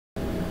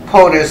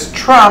POTUS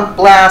Trump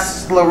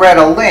blasts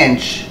Loretta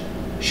Lynch.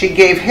 She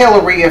gave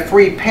Hillary a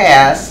free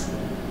pass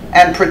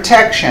and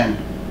protection.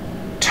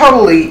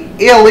 Totally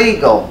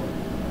illegal.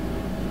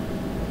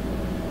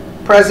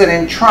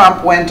 President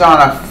Trump went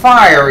on a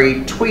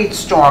fiery tweet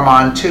storm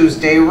on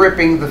Tuesday,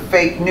 ripping the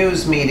fake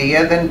news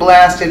media, then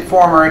blasted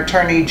former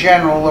Attorney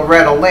General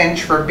Loretta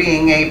Lynch for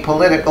being a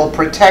political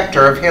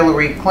protector of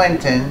Hillary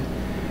Clinton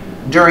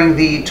during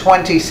the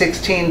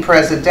 2016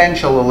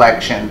 presidential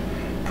election.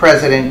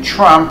 President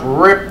Trump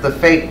ripped the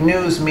fake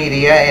news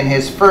media in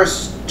his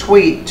first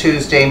tweet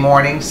Tuesday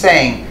morning,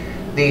 saying,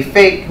 "The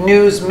fake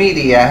news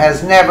media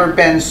has never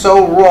been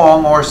so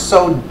wrong or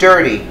so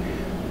dirty.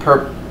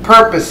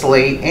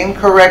 Purposely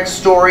incorrect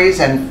stories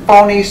and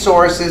phony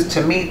sources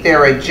to meet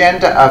their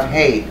agenda of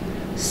hate.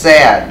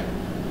 Sad."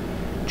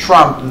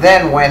 Trump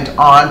then went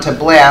on to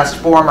blast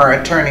former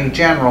Attorney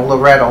General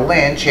Loretta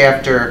Lynch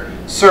after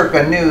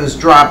Circa News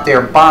dropped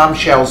their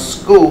bombshell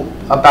scoop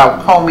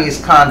about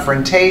Comey's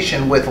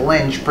confrontation with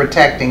Lynch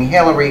protecting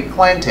Hillary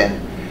Clinton.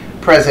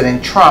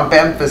 President Trump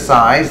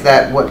emphasized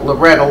that what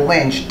Loretta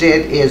Lynch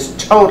did is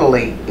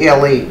totally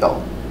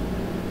illegal.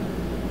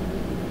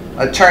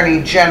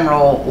 Attorney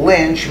General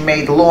Lynch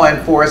made law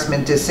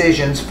enforcement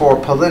decisions for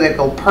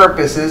political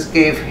purposes,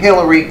 gave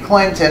Hillary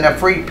Clinton a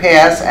free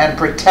pass and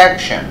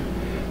protection.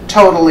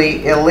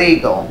 Totally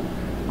illegal.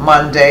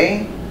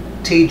 Monday,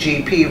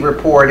 TGP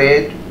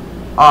reported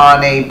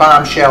on a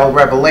bombshell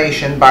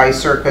revelation by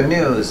Circa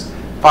News.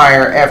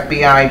 Former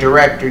FBI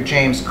Director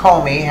James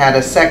Comey had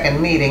a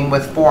second meeting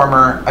with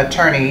former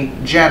Attorney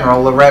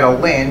General Loretta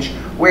Lynch,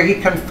 where he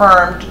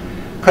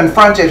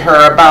confronted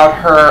her about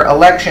her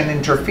election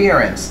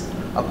interference.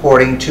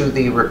 According to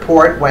the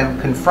report, when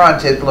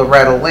confronted,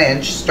 Loretta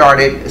Lynch stared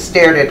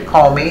at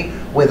Comey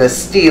with a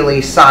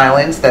steely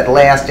silence that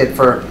lasted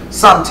for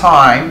some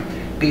time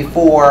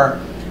before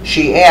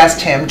she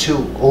asked him to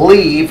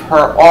leave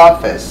her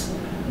office.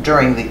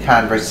 During the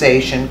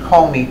conversation,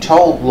 Comey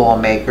told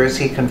lawmakers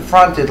he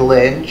confronted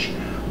Lynch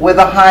with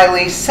a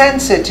highly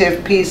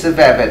sensitive piece of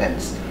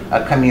evidence,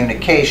 a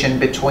communication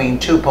between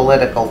two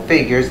political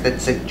figures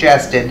that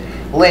suggested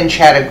Lynch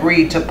had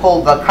agreed to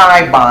pull the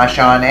kibosh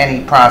on any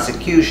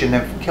prosecution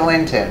of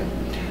Clinton.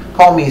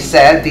 Comey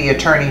said the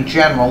Attorney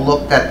General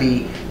looked at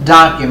the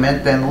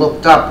document, then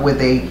looked up with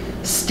a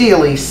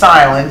steely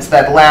silence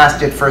that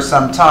lasted for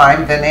some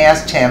time, then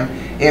asked him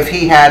if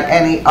he had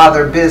any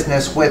other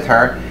business with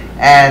her,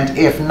 and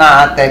if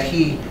not, that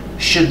he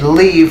should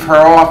leave her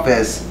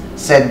office,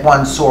 said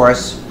one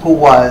source who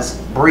was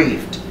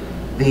briefed.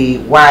 The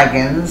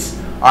wagons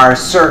are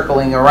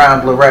circling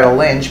around Loretta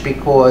Lynch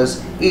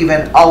because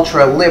even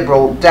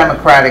ultra-liberal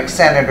Democratic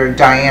Senator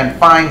Dianne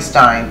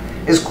Feinstein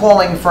is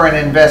calling for an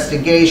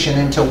investigation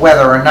into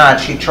whether or not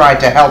she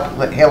tried to help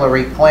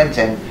Hillary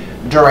Clinton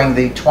during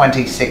the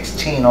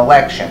 2016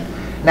 election.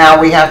 Now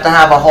we have to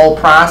have a whole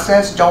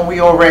process. Don't we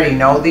already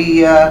know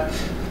the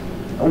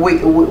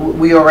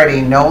we already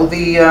know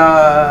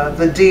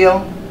the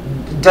deal?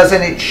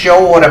 Doesn't it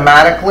show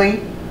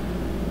automatically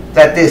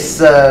that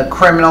this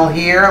criminal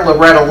here,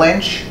 Loretta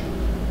Lynch,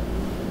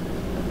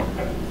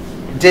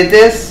 did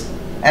this?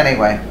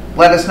 Anyway,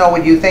 let us know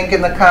what you think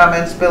in the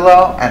comments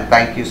below, and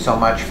thank you so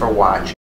much for watching.